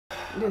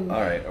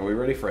Alright, are we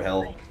ready for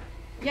hell?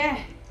 Yeah.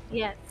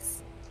 Yes.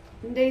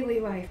 Daily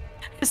life.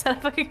 Is that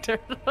a fucking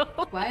turtle?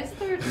 Why is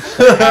there?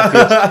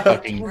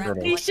 Fucking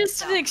turtle. He's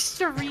just an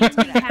extremely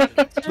happy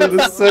That turtle.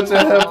 is such a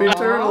happy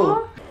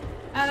turtle.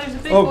 There's a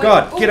big Oh boy.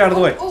 god, get out of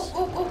the way.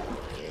 Oh.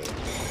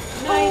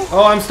 Nice.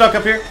 Oh, I'm stuck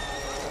up here.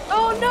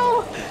 Oh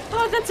no!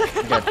 Oh, that's a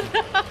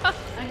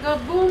I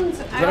got boomed. Is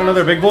that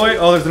another big boy?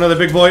 Oh, there's another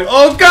big boy.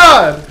 Oh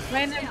god!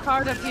 random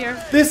card up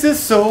here. This is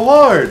so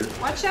hard.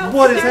 Watch out.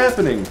 What is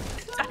happening?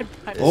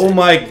 Oh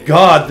my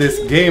god, this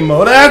game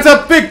mode. That's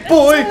a big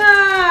boy!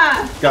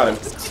 Ah! Got him.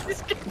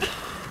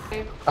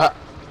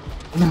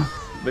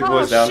 Big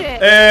boy's down.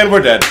 Shit. And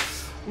we're dead.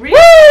 Really?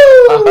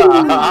 Woo!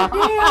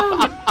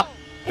 Damn.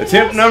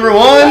 Attempt number 1.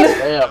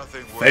 Damn.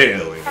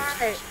 Failing.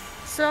 Alright,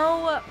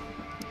 so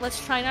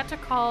let's try not to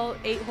call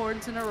 8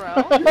 horns in a row.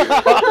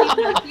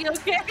 You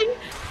okay?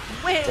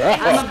 Wait,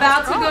 I'm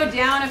about to go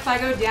down. If I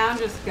go down,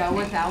 just go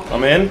without me.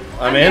 I'm in.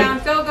 I'm in. Down.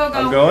 Go.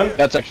 I'm going.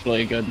 That's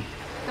actually good.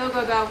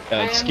 Go.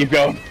 Yeah, just keep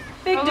going.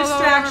 Big Go,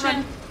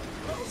 distraction.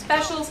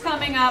 Specials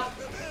coming up.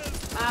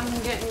 I'm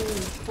getting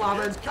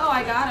clobbered. Oh,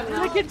 I got him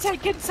now. Get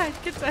inside.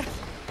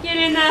 Get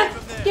in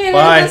the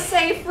Bye.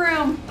 safe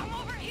room.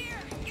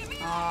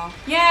 Aw.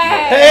 Yay!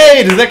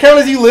 Hey, does that count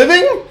as you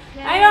living?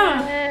 I don't.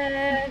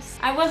 Yes.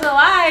 I was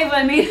alive.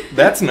 I mean.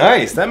 That's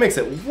nice. That makes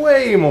it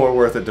way more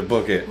worth it to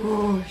book it.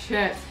 Oh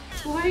shit.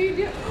 What are you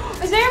doing?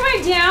 Is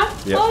everybody down?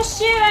 Yep. Oh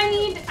shit!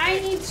 I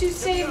need to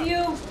save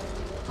you.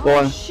 Go Oh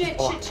on. shit!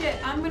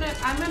 I'm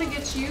gonna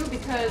get you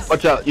because.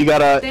 Watch out. You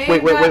gotta. they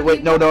Wait.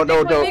 got No.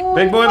 people-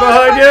 Big boy fuck,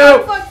 behind fuck,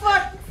 you.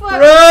 Fuck.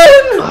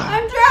 Run!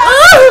 I'm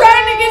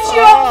trying to get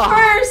you up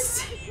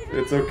first.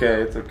 It's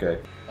okay. It's okay.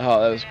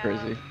 Oh, that was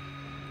crazy.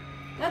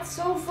 That's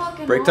so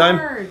fucking Break time?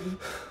 hard.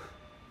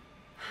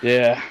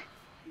 Yeah.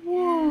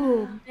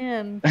 Whoa,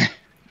 man.